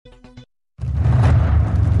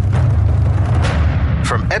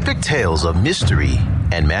epic tales of mystery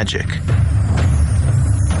and magic,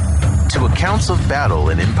 to accounts of battle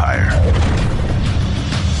and empire.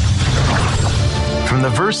 From the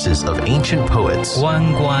verses of ancient poets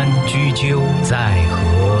关关雎鸠，在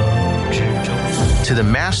河之洲 to the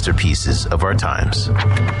masterpieces of our times.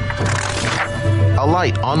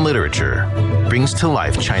 Alight on Literature brings to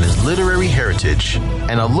life China's literary heritage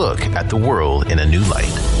and a look at the world in a new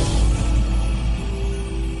light.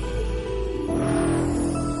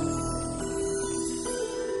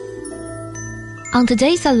 On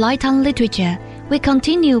today's Alight on Literature, we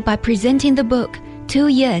continue by presenting the book 2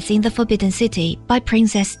 Years in the Forbidden City by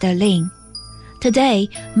Princess Derling. Today,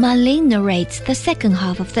 Manling narrates the second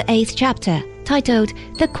half of the 8th chapter, titled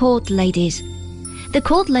The Court Ladies. The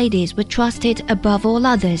court ladies were trusted above all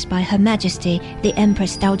others by Her Majesty, the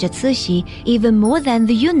Empress Dowager Cixi, even more than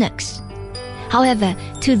the eunuchs. However,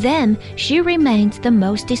 to them, she remained the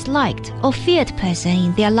most disliked or feared person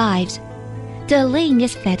in their lives. Derling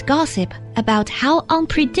is fed gossip about how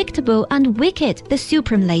unpredictable and wicked the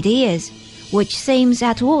Supreme Lady is, which seems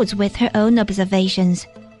at odds with her own observations.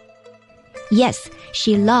 Yes,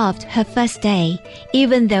 she loved her first day,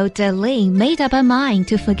 even though Derling made up her mind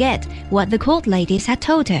to forget what the court ladies had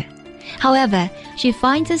told her. However, she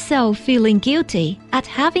finds herself feeling guilty at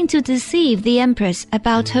having to deceive the Empress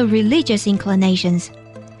about her religious inclinations.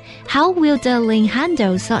 How will Derling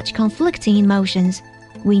handle such conflicting emotions?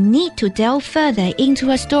 We need to delve further into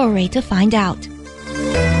her story to find out.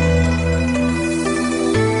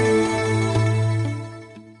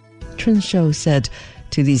 Chunshou said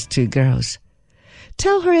to these 2 girls,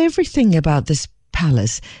 "Tell her everything about this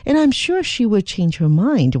palace, and I'm sure she will change her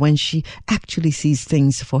mind when she actually sees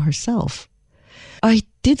things for herself." I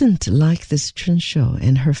didn't like this Chunshou,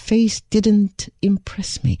 and her face didn't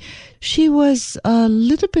impress me. She was a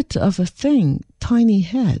little bit of a thin, tiny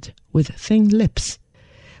head with thin lips.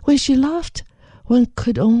 When she laughed, one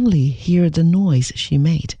could only hear the noise she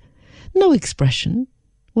made. No expression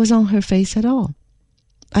was on her face at all.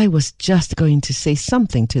 I was just going to say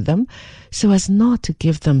something to them so as not to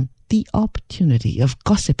give them the opportunity of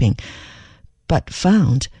gossiping, but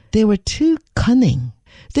found they were too cunning.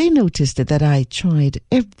 They noticed that I tried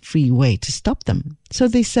every way to stop them, so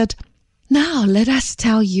they said, "Now let us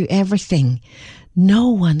tell you everything. No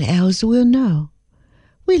one else will know.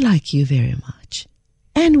 We like you very much,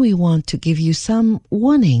 and we want to give you some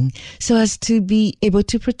warning so as to be able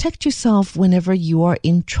to protect yourself whenever you are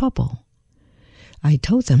in trouble." I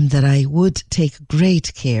told them that I would take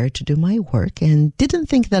great care to do my work and didn't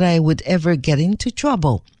think that I would ever get into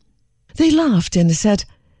trouble. They laughed and said,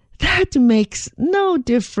 "That makes no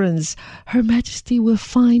difference. Her Majesty will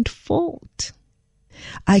find fault."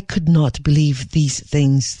 I could not believe these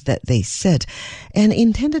things that they said, and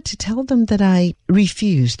intended to tell them that I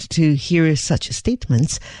refused to hear such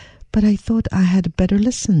statements, but I thought I had better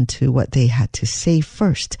listen to what they had to say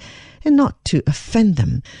first, and not to offend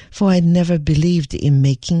them, for I never believed in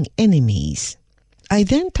making enemies. I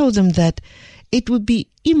then told them that it would be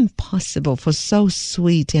impossible for so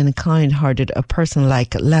sweet and kind-hearted a person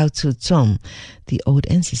like Lao Tzu-tsung, the old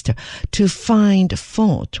ancestor, to find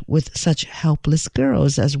fault with such helpless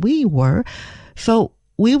girls as we were, for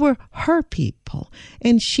we were her people,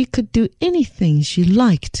 and she could do anything she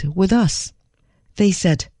liked with us. They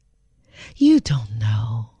said, "You don't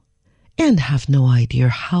know, and have no idea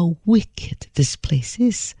how wicked this place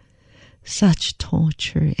is. Such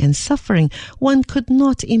torture and suffering one could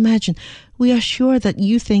not imagine. We are sure that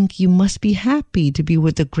you think you must be happy to be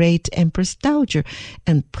with the great Empress Dowager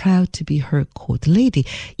and proud to be her court lady.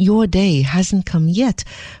 Your day hasn't come yet,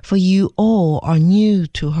 for you all are new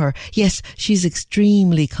to her. Yes, she's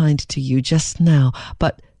extremely kind to you just now,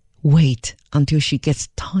 but wait until she gets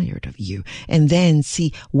tired of you, and then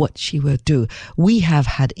see what she will do. We have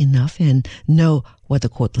had enough and know what the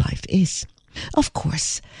court life is." Of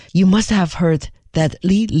course, you must have heard that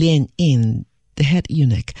Li Lian-yin, the head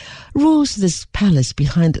eunuch, rules this palace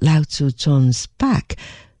behind Lao Tzu-tsung's back.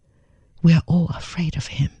 We are all afraid of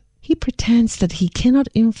him. He pretends that he cannot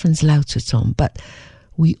influence Lao Tzu-tsung, but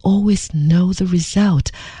we always know the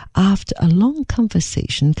result after a long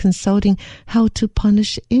conversation consulting how to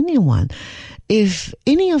punish anyone. If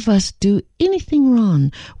any of us do anything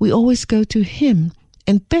wrong, we always go to him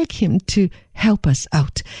and beg him to help us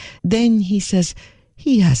out. Then he says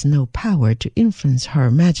he has no power to influence Her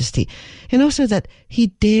Majesty, and also that he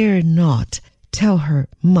dare not tell her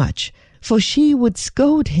much, for she would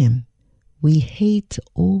scold him. We hate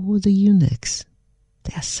all the eunuchs.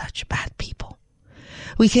 They are such bad people.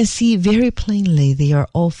 We can see very plainly they are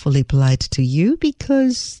awfully polite to you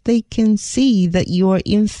because they can see that you are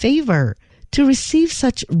in favor. To receive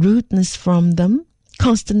such rudeness from them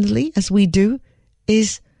constantly as we do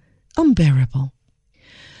is unbearable.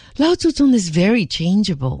 Lao Zuzong is very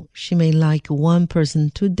changeable. She may like one person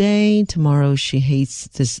today, tomorrow she hates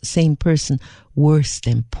this same person worse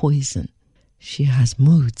than poison. She has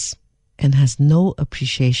moods and has no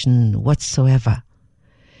appreciation whatsoever.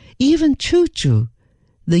 Even Chuchu,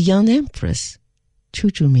 the young empress,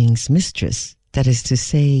 Chuchu means mistress, that is to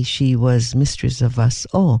say, she was mistress of us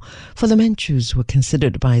all, for the Manchus were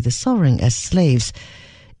considered by the sovereign as slaves,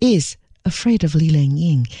 is afraid of Li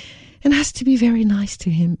Lengying and has to be very nice to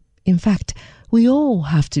him. In fact, we all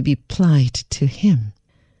have to be polite to him.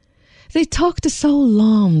 They talked so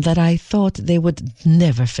long that I thought they would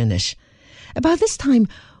never finish. About this time,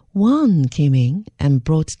 Wan came in and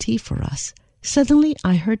brought tea for us. Suddenly,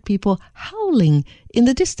 I heard people howling in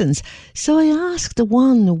the distance, so I asked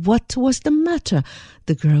Wan what was the matter.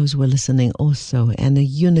 The girls were listening also, and a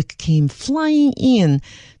eunuch came flying in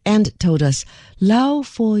and told us, Lao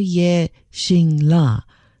Fo Ye Xing La,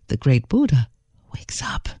 the great Buddha, wakes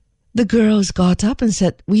up. The girls got up and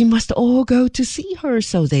said, we must all go to see her,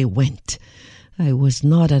 so they went. I was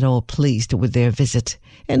not at all pleased with their visit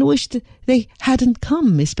and wished they hadn't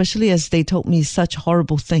come, especially as they told me such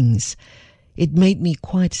horrible things. It made me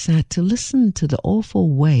quite sad to listen to the awful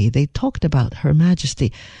way they talked about Her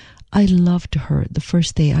Majesty. I loved her the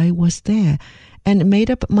first day I was there and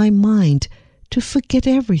made up my mind to forget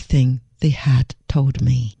everything they had told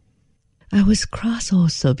me. I was cross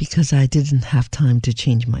also because I didn't have time to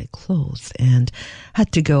change my clothes and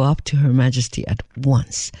had to go up to Her Majesty at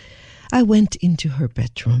once. I went into her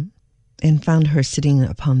bedroom and found her sitting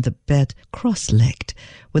upon the bed cross-legged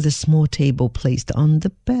with a small table placed on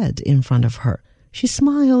the bed in front of her. She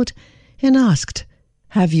smiled and asked,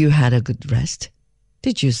 have you had a good rest?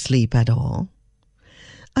 Did you sleep at all?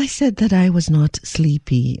 I said that I was not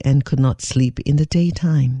sleepy and could not sleep in the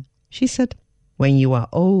daytime. She said, when you are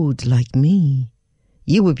old like me,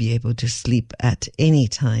 you will be able to sleep at any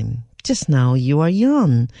time. Just now you are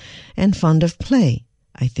young and fond of play.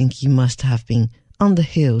 I think you must have been on the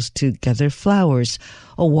hills to gather flowers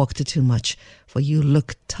or walked too much, for you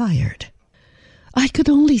look tired. I could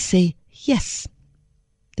only say yes.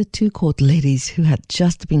 The two court ladies who had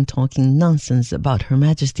just been talking nonsense about Her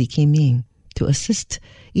Majesty came in to assist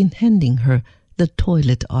in handing her the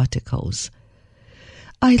toilet articles.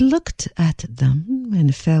 I looked at them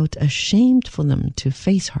and felt ashamed for them to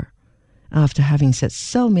face her after having said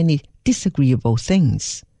so many disagreeable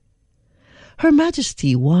things. Her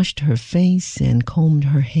Majesty washed her face and combed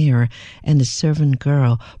her hair, and the servant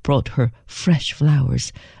girl brought her fresh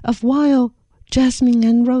flowers of wild jasmine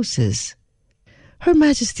and roses. Her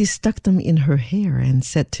Majesty stuck them in her hair and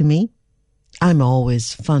said to me, I'm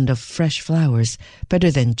always fond of fresh flowers,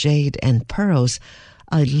 better than jade and pearls.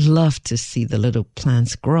 I love to see the little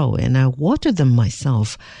plants grow, and I water them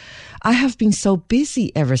myself. I have been so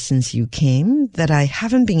busy ever since you came that I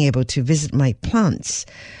haven't been able to visit my plants.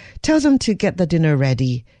 Tell them to get the dinner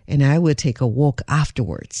ready, and I will take a walk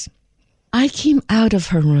afterwards. I came out of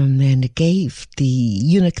her room and gave the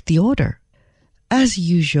eunuch the order. As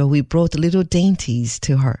usual, we brought little dainties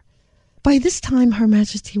to her. By this time, Her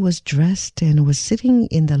Majesty was dressed and was sitting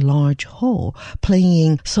in the large hall,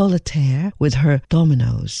 playing solitaire with her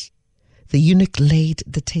dominoes. The eunuch laid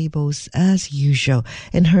the tables as usual,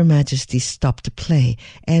 and Her Majesty stopped play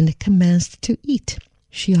and commenced to eat.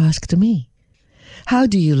 She asked me, how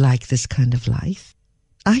do you like this kind of life?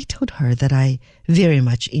 I told her that I very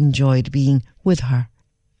much enjoyed being with her.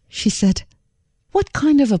 She said, what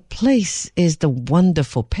kind of a place is the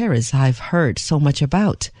wonderful Paris I've heard so much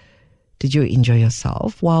about? Did you enjoy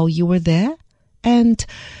yourself while you were there? And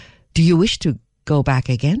do you wish to go back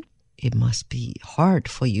again? It must be hard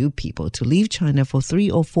for you people to leave China for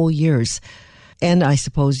 3 or 4 years. And I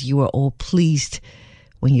suppose you were all pleased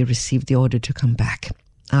when you received the order to come back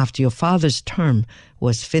after your father's term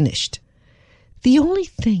was finished. The only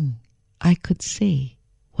thing I could say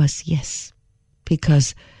was yes,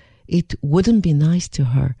 because it wouldn't be nice to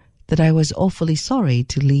her that I was awfully sorry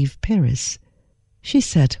to leave Paris. She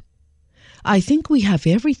said, I think we have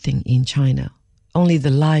everything in China, only the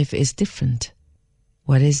life is different.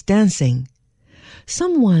 What is dancing?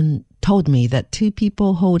 Someone told me that 2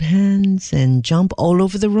 people hold hands and jump all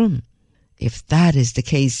over the room. If that is the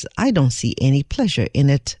case, I don't see any pleasure in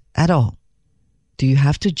it at all. Do you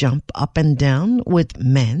have to jump up and down with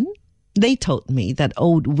men? They told me that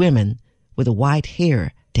old women with white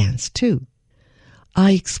hair dance too.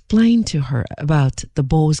 I explained to her about the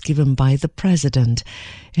balls given by the president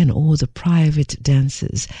and all the private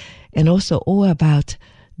dances, and also all about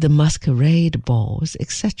the masquerade balls,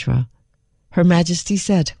 etc. Her Majesty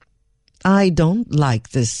said, I don't like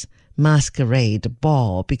this masquerade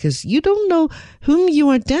ball because you don't know whom you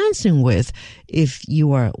are dancing with if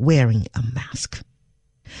you are wearing a mask.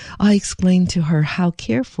 I explained to her how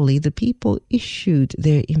carefully the people issued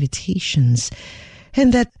their invitations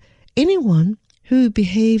and that anyone who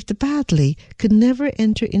behaved badly could never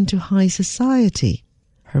enter into high society.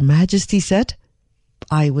 Her Majesty said,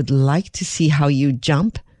 "I would like to see how you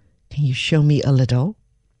jump. Can you show me a little?"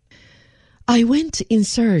 I went in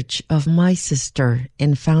search of my sister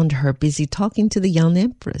and found her busy talking to the young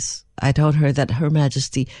empress. I told her that Her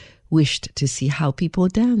Majesty wished to see how people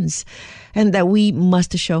dance and that we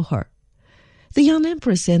must show her. The young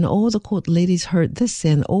empress and all the court ladies heard this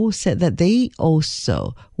and all said that they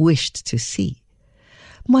also wished to see.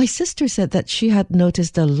 My sister said that she had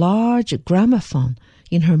noticed a large gramophone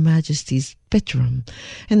in Her Majesty's bedroom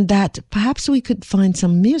and that perhaps we could find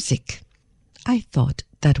some music. I thought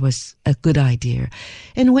that was a good idea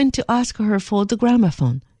and went to ask her for the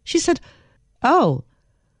gramophone. She said, "Oh,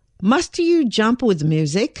 must you jump with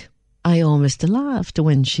music?" I almost laughed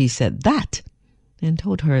when she said that and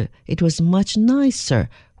told her it was much nicer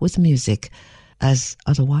with music, as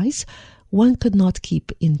otherwise one could not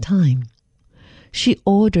keep in time. She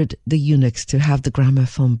ordered the eunuchs to have the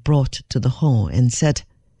gramophone brought to the hall and said,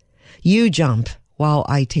 "You jump while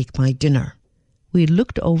I take my dinner." We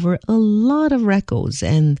looked over a lot of records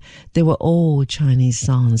and they were all Chinese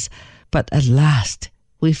songs, but at last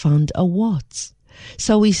we found a waltz.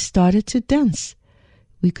 So we started to dance.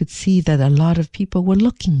 We could see that a lot of people were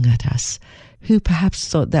looking at us, who perhaps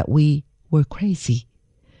thought that we were crazy.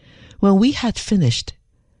 When we had finished,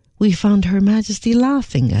 we found Her Majesty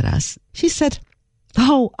laughing at us. She said,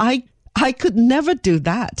 "Oh, I could never do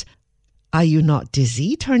that. Are you not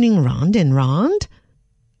dizzy turning round and round?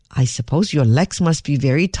 I suppose your legs must be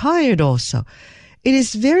very tired also. It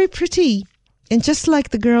is very pretty, and just like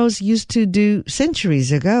the girls used to do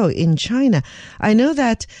centuries ago in China. I know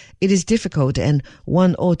that it is difficult and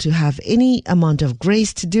one ought to have any amount of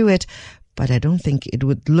grace to do it, but I don't think it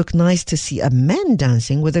would look nice to see a man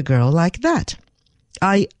dancing with a girl like that.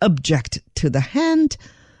 I object to the hand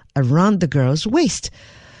around the girl's waist.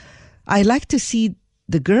 I like to see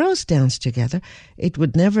the girls dance together. It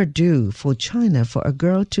would never do for China for a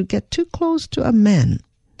girl to get too close to a man.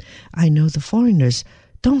 I know the foreigners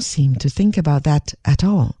don't seem to think about that at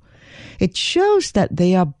all. It shows that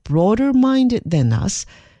they are broader-minded than us.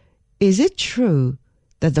 Is it true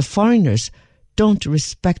that the foreigners don't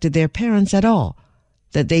respect their parents at all?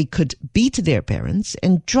 That they could beat their parents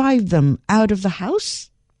and drive them out of the house?"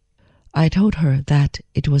 I told her that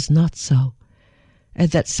it was not so,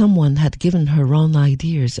 and that someone had given her wrong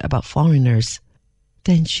ideas about foreigners.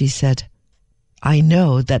 Then she said, "I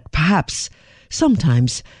know that perhaps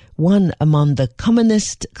sometimes one among the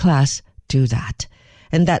communist class do that,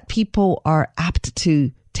 and that people are apt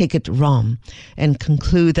to take it wrong and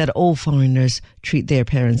conclude that all foreigners treat their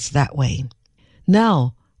parents that way.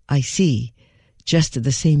 Now I see just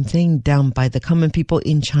the same thing done by the common people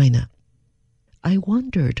in China." I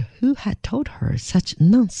wondered who had told her such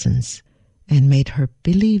nonsense and made her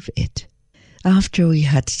believe it. After we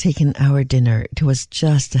had taken our dinner, it was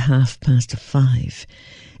just 5:30,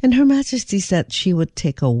 and Her Majesty said she would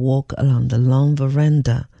take a walk along the long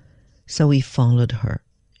veranda, so we followed her.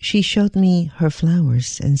 She showed me her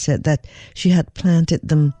flowers and said that she had planted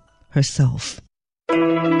them herself.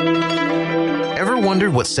 Ever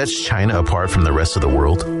wondered what sets China apart from the rest of the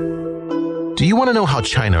world? Do you want to know how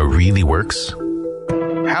China really works?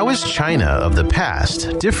 How is China of the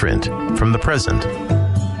past different from the present?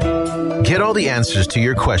 Get all the answers to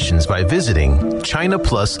your questions by visiting China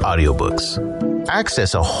Plus Audiobooks.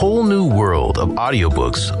 Access a whole new world of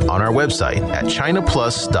audiobooks on our website at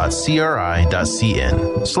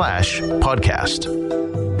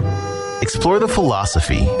chinaplus.cri.cn/podcast. Explore the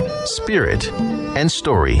philosophy, spirit, and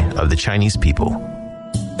story of the Chinese people.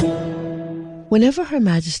 Whenever Her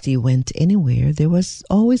Majesty went anywhere, there was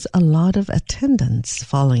always a lot of attendants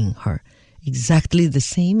following her, exactly the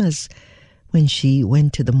same as when she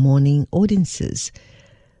went to the morning audiences.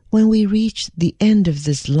 When we reached the end of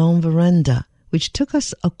this long veranda, which took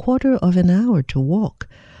us a quarter of an hour to walk,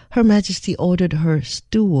 Her Majesty ordered her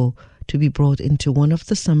stool to be brought into one of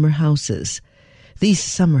the summer houses. These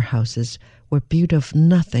summer houses were built of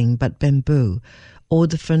nothing but bamboo, all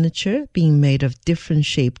the furniture being made of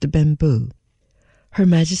different-shaped bamboo. Her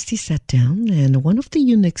Majesty sat down, and one of the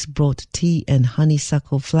eunuchs brought tea and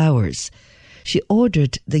honeysuckle flowers. She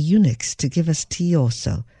ordered the eunuchs to give us tea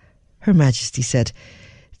also. Her Majesty said,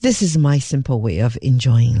 "This is my simple way of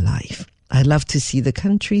enjoying life. I love to see the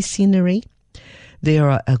country scenery. There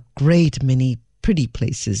are a great many pretty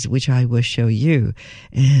places which I will show you,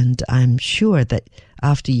 and I'm sure that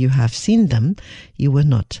after you have seen them, you will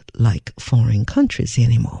not like foreign countries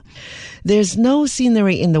anymore. There's no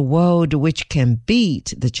scenery in the world which can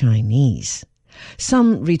beat the Chinese.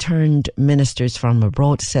 Some returned ministers from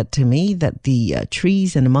abroad said to me that the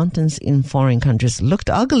trees and mountains in foreign countries looked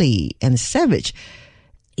ugly and savage.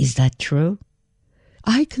 Is that true?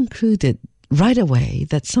 I concluded right away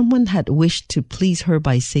that someone had wished to please her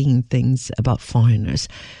by saying things about foreigners.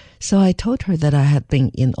 So I told her that I had been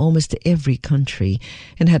in almost every country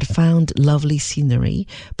and had found lovely scenery.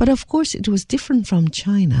 But of course it was different from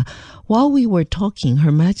China. While we were talking,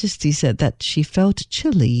 Her Majesty said that she felt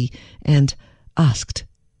chilly and asked,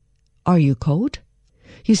 "Are you cold?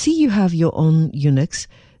 You see, you have your own eunuchs.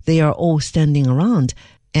 They are all standing around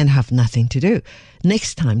and have nothing to do.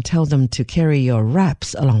 Next time, tell them to carry your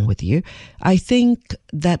wraps along with you. I think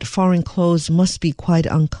that foreign clothes must be quite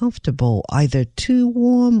uncomfortable, either too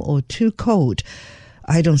warm or too cold.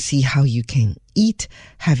 I don't see how you can eat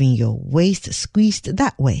having your waist squeezed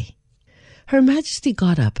that way." Her Majesty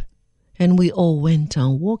got up, and we all went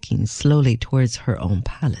on walking slowly towards her own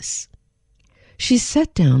palace. She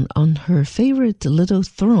sat down on her favorite little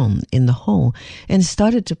throne in the hall and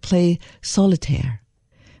started to play solitaire.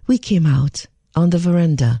 We came out on the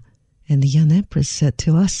veranda, and the young empress said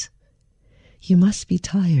to us, "You must be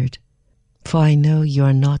tired, for I know you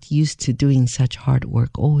are not used to doing such hard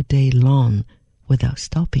work all day long without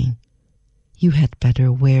stopping. You had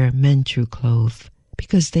better wear Manchu clothes,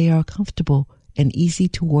 because they are comfortable and easy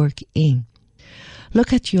to work in.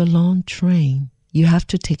 Look at your long train. You have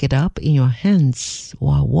to take it up in your hands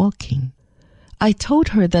while walking." I told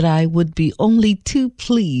her that I would be only too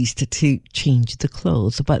pleased to change the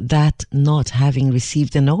clothes, but that not having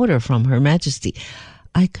received an order from Her Majesty,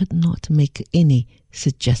 I could not make any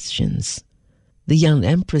suggestions. The young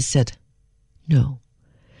empress said, "No,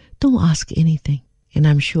 don't ask anything, and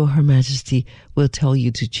I'm sure Her Majesty will tell you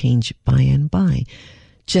to change by and by.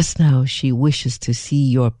 Just now she wishes to see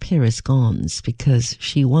your Paris gowns because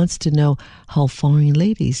she wants to know how foreign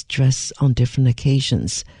ladies dress on different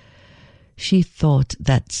occasions. She thought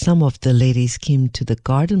that some of the ladies came to the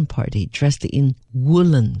garden party dressed in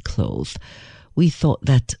woolen clothes. We thought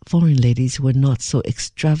that foreign ladies were not so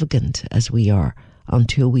extravagant as we are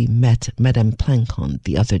until we met Madame Plancon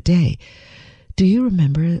the other day. Do you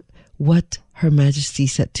remember what Her Majesty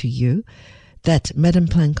said to you? That Madame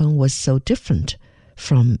Plancon was so different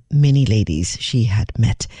from many ladies she had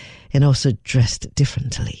met, and also dressed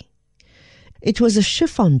differently. It was a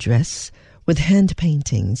chiffon dress with hand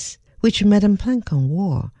paintings, which Madame Plancon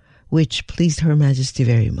wore, which pleased Her Majesty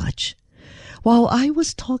very much. While I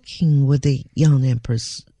was talking with the young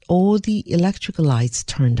empress, all the electrical lights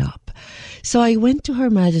turned up. So I went to Her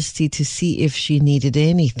Majesty to see if she needed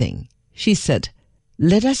anything. She said,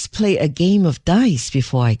 "Let us play a game of dice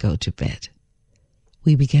before I go to bed."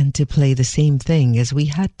 We began to play the same thing as we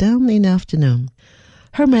had done in the afternoon.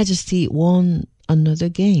 Her Majesty won another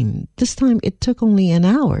game. This time it took only an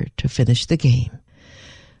hour to finish the game.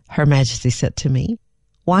 Her Majesty said to me,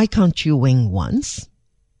 "Why can't you win once?"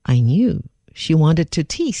 I knew she wanted to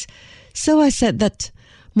tease, so I said that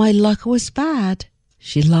my luck was bad.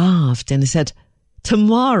 She laughed and said,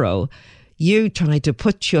 "Tomorrow you try to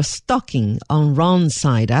put your stocking on wrong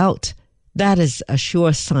side out. That is a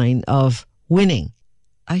sure sign of winning."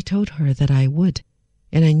 I told her that I would,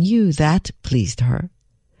 and I knew that pleased her.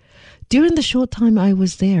 During the short time I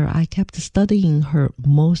was there, I kept studying her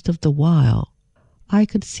most of the while. I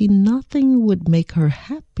could see nothing would make her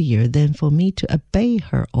happier than for me to obey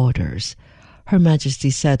her orders. Her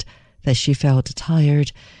Majesty said that she felt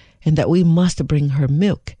tired and that we must bring her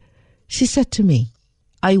milk. She said to me,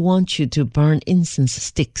 "I want you to burn incense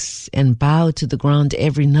sticks and bow to the ground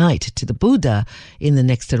every night to the Buddha in the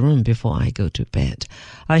next room before I go to bed.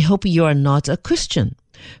 I hope you are not a Christian,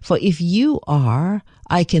 for if you are,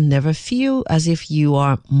 I can never feel as if you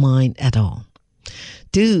are mine at all.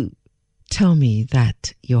 Do tell me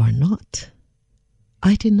that you are not."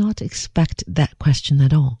 I did not expect that question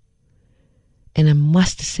at all, and I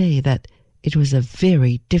must say that it was a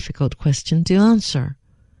very difficult question to answer.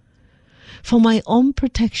 For my own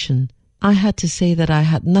protection, I had to say that I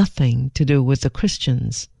had nothing to do with the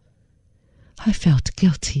Christians. I felt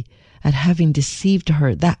guilty at having deceived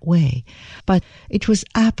her that way, but it was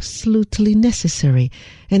absolutely necessary,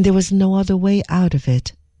 and there was no other way out of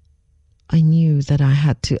it. I knew that I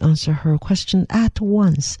had to answer her question at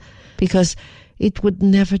once, because it would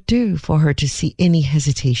never do for her to see any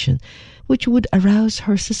hesitation, which would arouse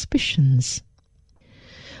her suspicions.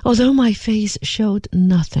 Although my face showed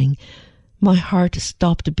nothing, my heart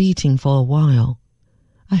stopped beating for a while.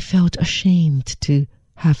 I felt ashamed to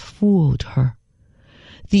have fooled her.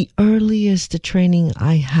 The earliest training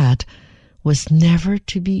I had was never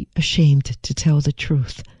to be ashamed to tell the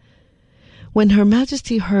truth. When Her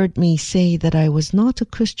Majesty heard me say that I was not a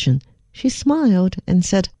Christian, she smiled and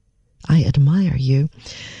said, "I admire you.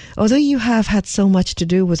 Although you have had so much to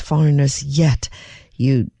do with foreigners, yet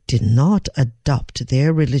you did not adopt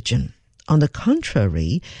their religion. On the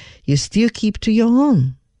contrary, you still keep to your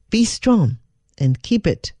own. Be strong and keep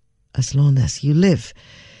it as long as you live.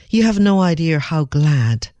 You have no idea how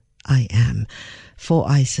glad I am, for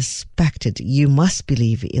I suspected you must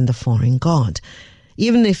believe in the foreign god.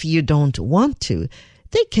 Even if you don't want to,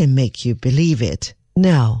 they can make you believe it.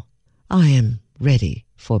 Now, I am ready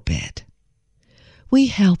for bed." We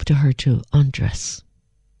helped her to undress,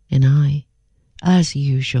 and I, as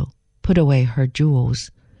usual, put away her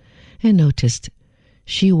jewels and noticed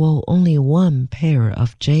she wore only one pair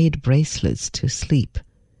of jade bracelets to sleep.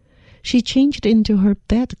 She changed into her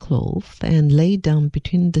bedclothes and lay down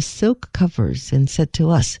between the silk covers and said to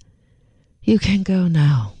us, "You can go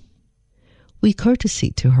now." We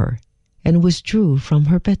courtesied to her and withdrew from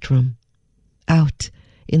her bedroom. Out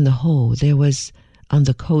in the hall there was, on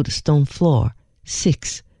the cold stone floor,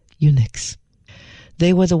 6 eunuchs.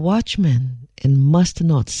 They were the watchmen and must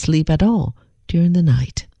not sleep at all during the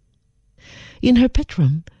night. In her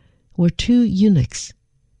bedroom were 2 eunuchs,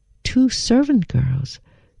 2 servant girls,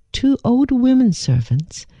 2 old women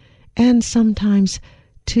servants, and sometimes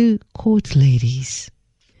 2 court ladies.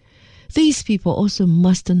 These people also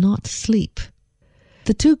must not sleep.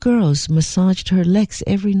 The 2 girls massaged her legs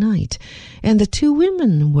every night, and the 2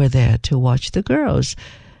 women were there to watch the girls,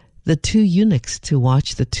 the 2 eunuchs to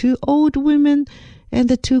watch the 2 old women, and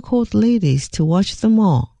the 2 court ladies to watch them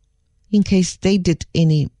all, in case they did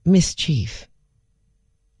any mischief.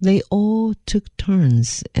 They all took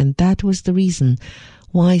turns, and that was the reason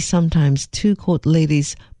why sometimes 2 court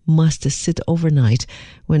ladies must sit overnight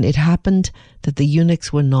when it happened that the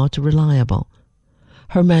eunuchs were not reliable.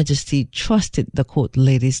 Her Majesty trusted the court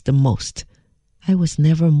ladies the most. I was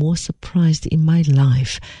never more surprised in my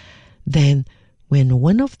life than when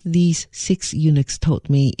one of these 6 eunuchs told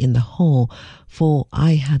me in the hall, for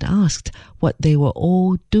I had asked what they were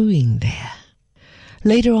all doing there.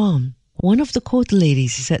 Later on, one of the court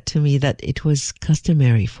ladies said to me that it was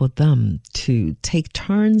customary for them to take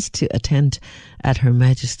turns to attend at Her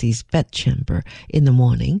Majesty's bedchamber in the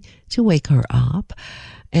morning to wake her up,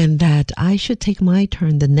 and that I should take my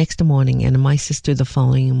turn the next morning and my sister the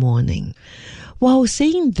following morning. While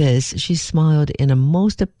saying this, she smiled in a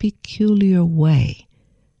most peculiar way.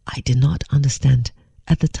 I did not understand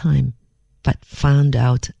at the time, but found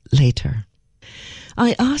out later.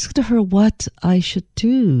 I asked her what I should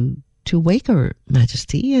do to wake Her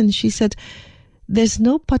Majesty, and she said, "There's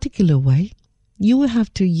no particular way. You will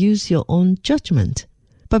have to use your own judgment,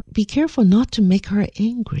 but be careful not to make her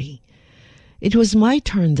angry." It was my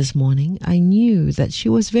turn this morning. I knew that she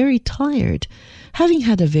was very tired, having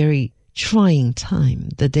had a very trying time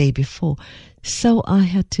the day before, so I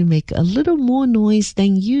had to make a little more noise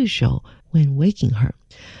than usual when waking her.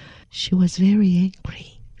 She was very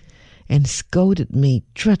angry and scolded me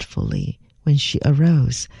dreadfully when she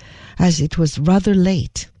arose, as it was rather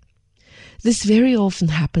late. This very often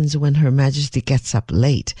happens when Her Majesty gets up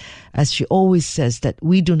late, as she always says that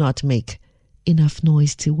we do not make enough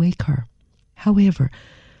noise to wake her. However,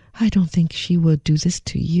 I don't think she will do this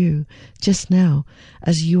to you just now,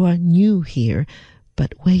 as you are new here,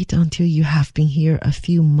 but wait until you have been here a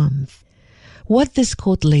few months. What this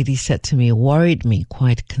court lady said to me worried me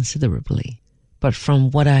quite considerably, but from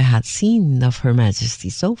what I had seen of Her Majesty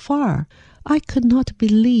so far, I could not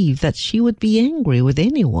believe that she would be angry with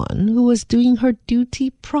anyone who was doing her duty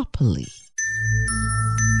properly.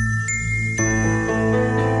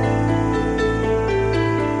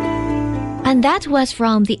 And that was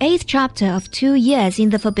from the 8th chapter of 2 Years in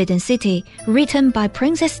the Forbidden City, written by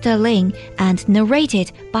Princess Sterling and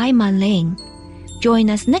narrated by Manling. Join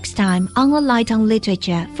us next time on Alight on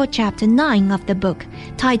Literature for chapter 9 of the book,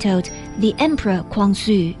 titled The Emperor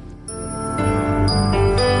Kwangsu.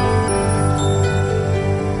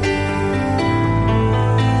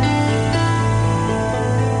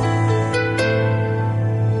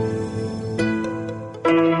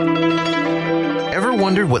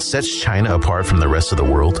 Wondered what sets China apart from the rest of the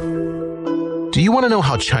world? Do you want to know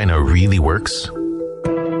how China really works?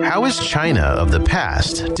 How is China of the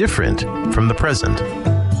past different from the present?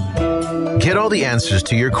 Get all the answers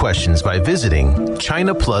to your questions by visiting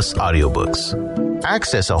China Plus Audiobooks.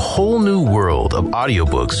 Access a whole new world of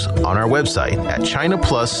audiobooks on our website at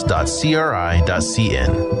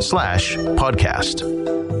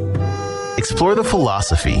chinaplus.cri.cn/podcast. Explore the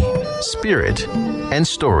philosophy, spirit, and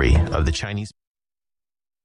story of the Chinese